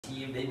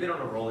team, they've been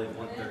on a roll. They've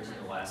won 13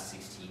 of the last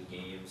 16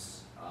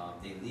 games.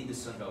 They lead the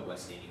Sun Belt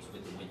West standings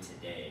with the win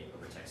today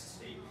over Texas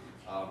State.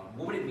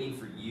 What would it mean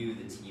for you,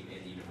 the team,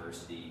 and the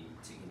university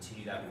to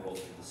continue that roll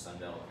through the Sun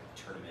Belt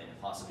tournament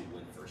and possibly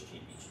win the first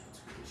championship in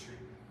school history?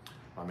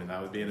 I mean,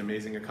 that would be an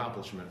amazing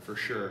accomplishment for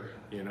sure.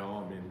 You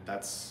know, I mean,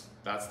 that's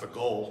the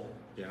goal.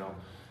 You know,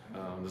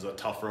 there's a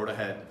tough road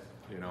ahead.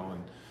 You know,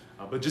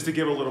 and but just to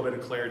give a little bit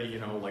of clarity, you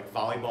know, like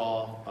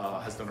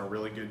volleyball has done a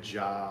really good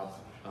job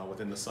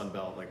within the Sun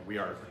Belt. Like, we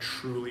are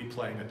truly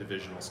playing a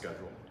divisional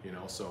schedule. You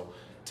know, so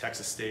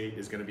Texas State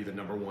is going to be the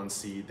 #1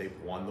 seed.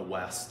 They've won the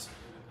West.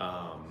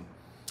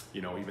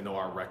 You know, even though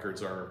our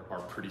records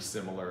are pretty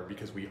similar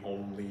because we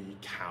only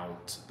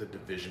count the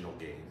divisional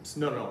games.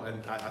 No,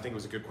 and I think it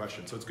was a good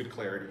question. So it's good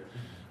clarity.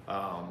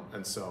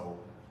 And so,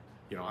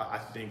 you know, I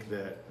think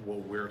that what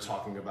we're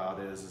talking about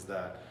is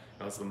that, you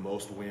know, it's the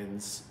most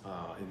wins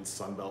in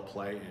Sun Belt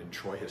play in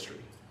Troy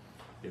history.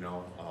 You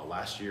know,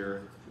 last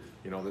year,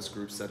 you know, this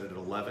group set it at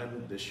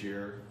 11. This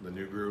year, the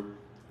new group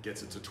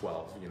gets it to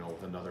 12, you know,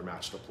 with another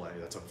match to play.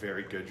 That's a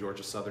very good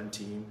Georgia Southern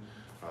team.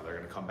 They're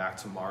going to come back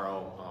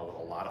tomorrow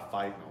with a lot of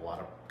fight and a lot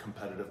of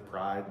competitive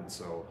pride, and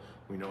so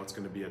we know it's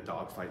going to be a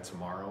dogfight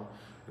tomorrow.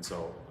 And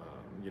so,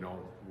 you know,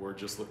 we're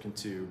just looking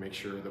to make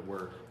sure that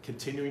we're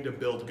continuing to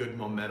build good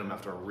momentum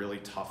after a really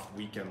tough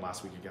weekend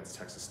last week against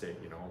Texas State.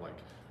 You know, like,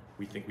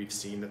 we think we've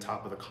seen the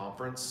top of the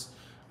conference,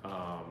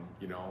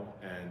 you know,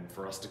 and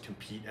for us to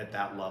compete at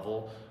that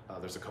level,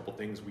 there's a couple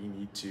things we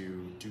need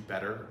to do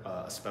better,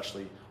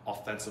 especially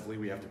offensively.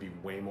 We have to be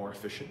way more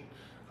efficient.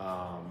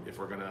 If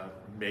we're gonna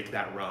make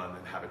that run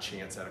and have a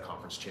chance at a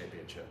conference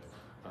championship.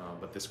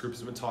 But this group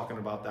has been talking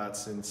about that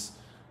since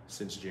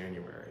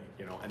January,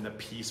 you know, and the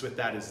piece with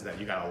that is that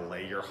you gotta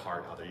lay your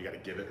heart out there, you gotta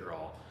give it your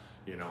all,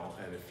 you know,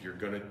 and if you're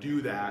gonna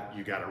do that,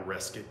 you gotta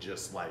risk it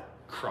just like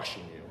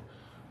crushing you.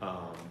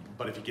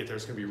 But if you get there,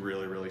 it's gonna be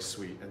really, really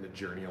sweet, and the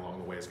journey along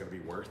the way is gonna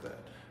be worth it.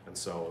 And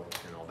so,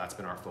 you know, that's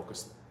been our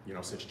focus, you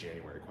know, since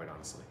January, quite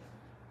honestly.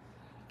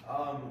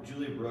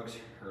 Julia Brooks,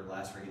 her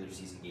last regular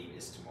season game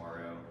is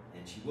tomorrow,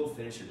 and she will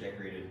finish her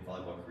decorated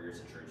volleyball career as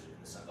a Trojan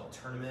in the Sun Belt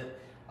tournament.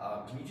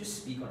 Can you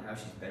just speak on how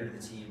she's bettered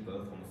the team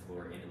both on the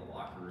floor and in the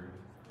locker room?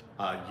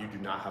 You do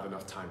not have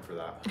enough time for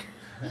that.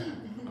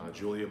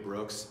 Julia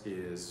Brooks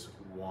is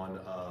one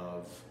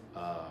of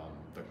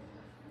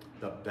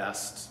the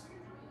best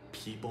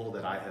people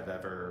that I have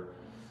ever.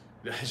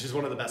 She's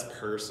one of the best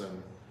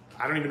person.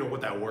 I don't even know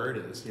what that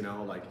word is. You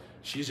know, like,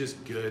 she's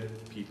just good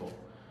people,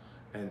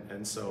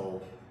 and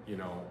so, you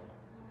know,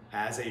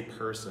 as a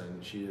person,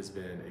 she has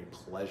been a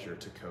pleasure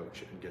to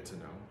coach and get to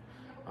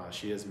know.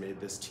 She has made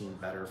this team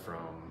better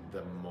from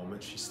the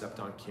moment she stepped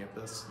on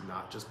campus,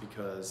 not just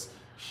because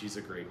she's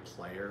a great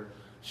player.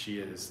 She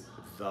is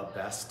the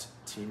best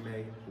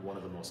teammate, one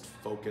of the most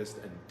focused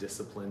and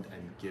disciplined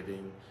and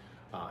giving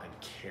and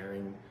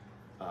caring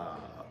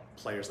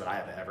players that I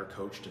have ever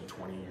coached in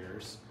 20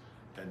 years.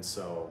 And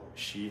so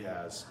she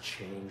has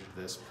changed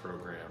this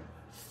program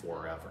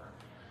forever.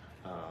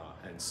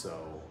 And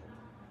so,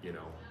 you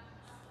know,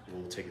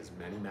 we'll take as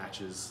many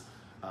matches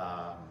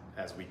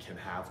as we can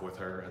have with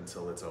her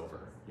until it's over,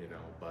 you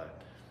know,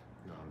 but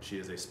she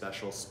is a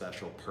special,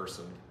 special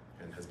person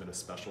and has been a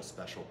special,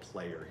 special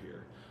player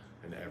here.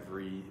 And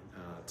every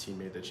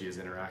teammate that she has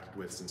interacted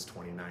with since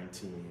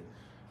 2019,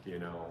 you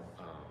know,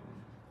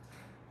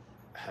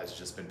 has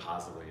just been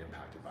positively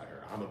impacted by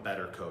her. I'm a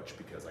better coach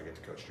because I get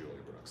to coach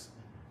Julia Brooks.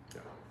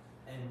 Yeah.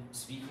 And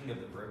speaking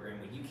of the program,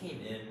 when you came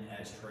in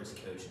as Troy's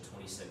coach in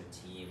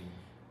 2017,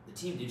 the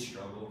team did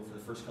struggle for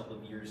the first couple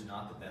of years,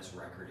 not the best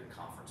record in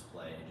conference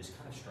play, and just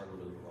kind of struggled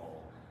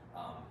overall.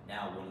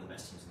 Now one of the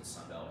best teams in the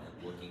Sun Belt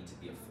and looking to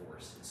be a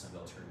force in the Sun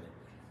Belt tournament.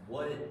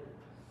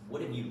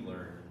 What have you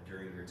learned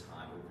during your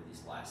time over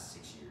these last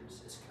 6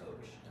 years as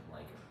coach? And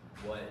like,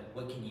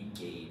 what can you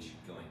gauge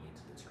going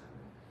into the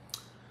tournament?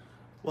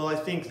 Well, I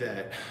think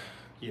that,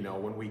 you know,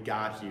 when we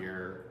got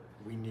here,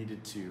 we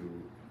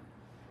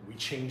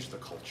changed the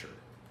culture,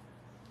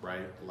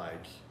 right?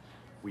 Like,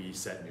 we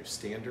set new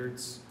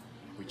standards,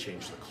 we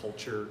changed the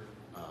culture.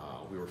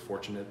 We were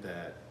fortunate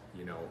that,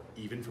 you know,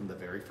 even from the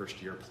very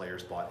first year,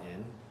 players bought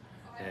in,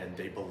 and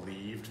they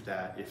believed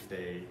that if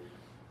they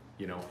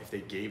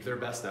gave their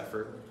best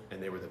effort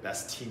and they were the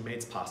best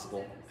teammates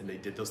possible, and they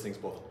did those things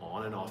both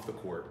on and off the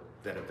court,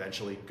 that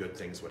eventually good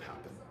things would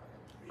happen,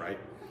 right?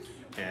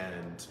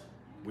 And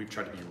we've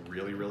tried to be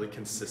really, really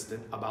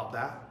consistent about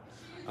that.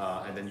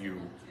 And then you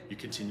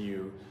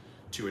continue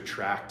to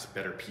attract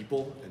better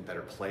people and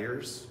better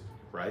players,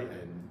 right?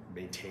 And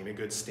maintain a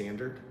good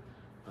standard.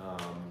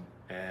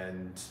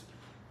 And,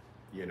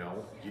 you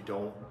know,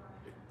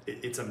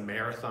 it's a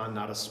marathon,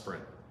 not a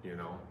sprint, you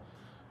know?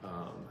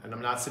 And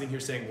I'm not sitting here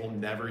saying we'll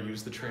never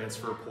use the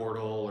transfer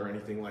portal or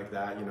anything like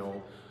that, you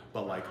know,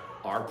 but like,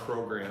 our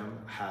program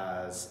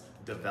has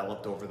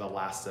developed over the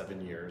last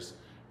 7 years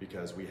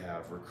because we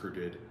have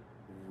recruited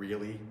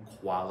really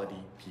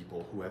quality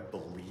people who have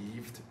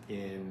believed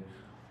in,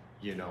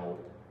 you know,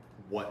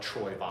 what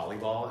Troy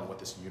volleyball and what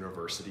this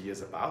university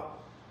is about.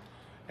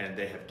 and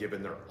they have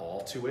given their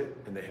all to it,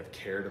 and they have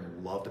cared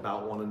and loved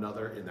about one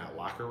another in that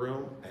locker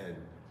room and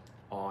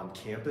on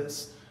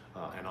campus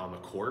and on the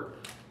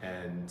court.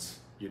 And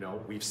you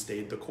know, we've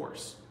stayed the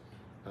course.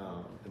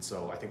 And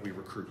so I think we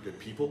recruit good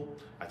people.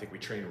 I think we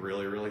train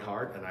really, really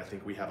hard, and I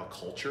think we have a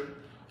culture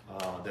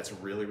that's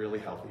really, really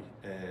healthy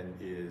and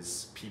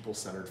is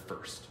people-centered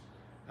first.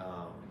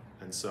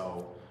 And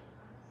so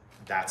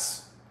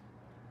that's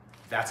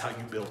how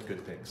you build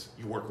good things.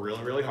 You work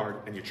really, really hard,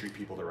 and you treat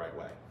people the right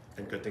way,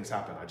 and good things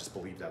happen. I just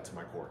believe that to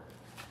my core.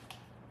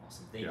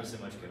 Awesome. Thank you so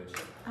much,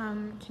 Coach.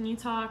 Can you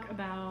talk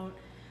about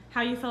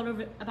how you felt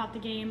about the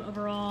game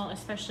overall,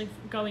 especially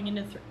going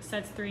into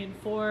sets 3 and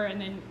 4, and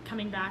then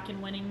coming back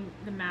and winning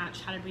the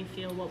match? How did we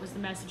feel? What was the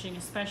messaging,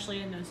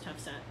 especially in those tough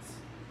sets?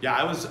 Yeah,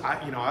 I was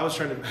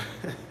trying to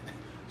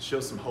show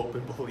some hope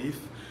and belief.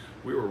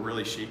 We were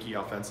really shaky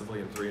offensively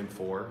in 3 and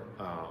 4,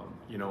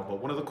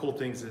 but one of the cool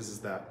things is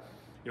that,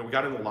 we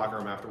got in the locker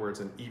room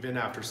afterwards, and even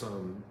after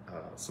some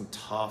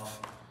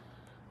tough,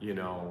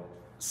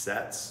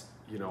 sets,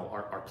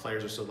 our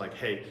players are still like,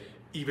 hey,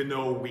 even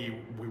though we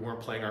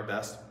weren't playing our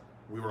best,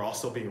 we were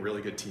also being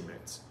really good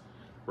teammates,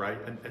 right?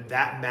 And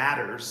that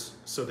matters,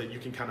 so that you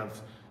can kind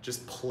of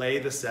just play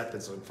the set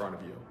that's in front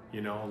of you.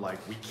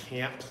 We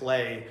can't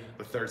play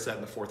the 3rd set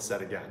and the 4th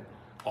set again.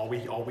 All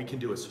we can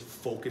do is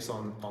focus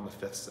on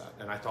the 5th set,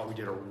 and I thought we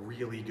did a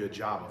really good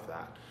job of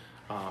that.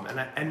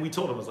 And we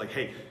told them, it was like,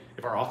 hey,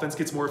 if our offense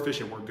gets more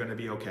efficient, we're going to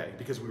be okay,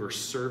 because we were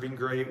serving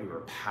great, we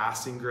were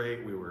passing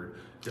great, we were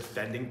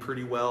defending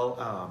pretty well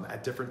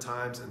at different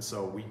times, and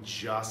so we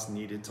just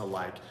needed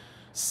to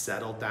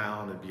settle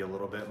down and be a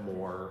little bit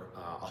more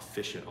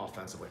efficient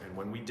offensively. And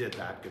when we did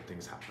that, good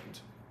things happened.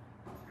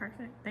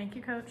 Perfect. Thank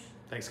you, Coach.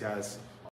 Thanks, guys.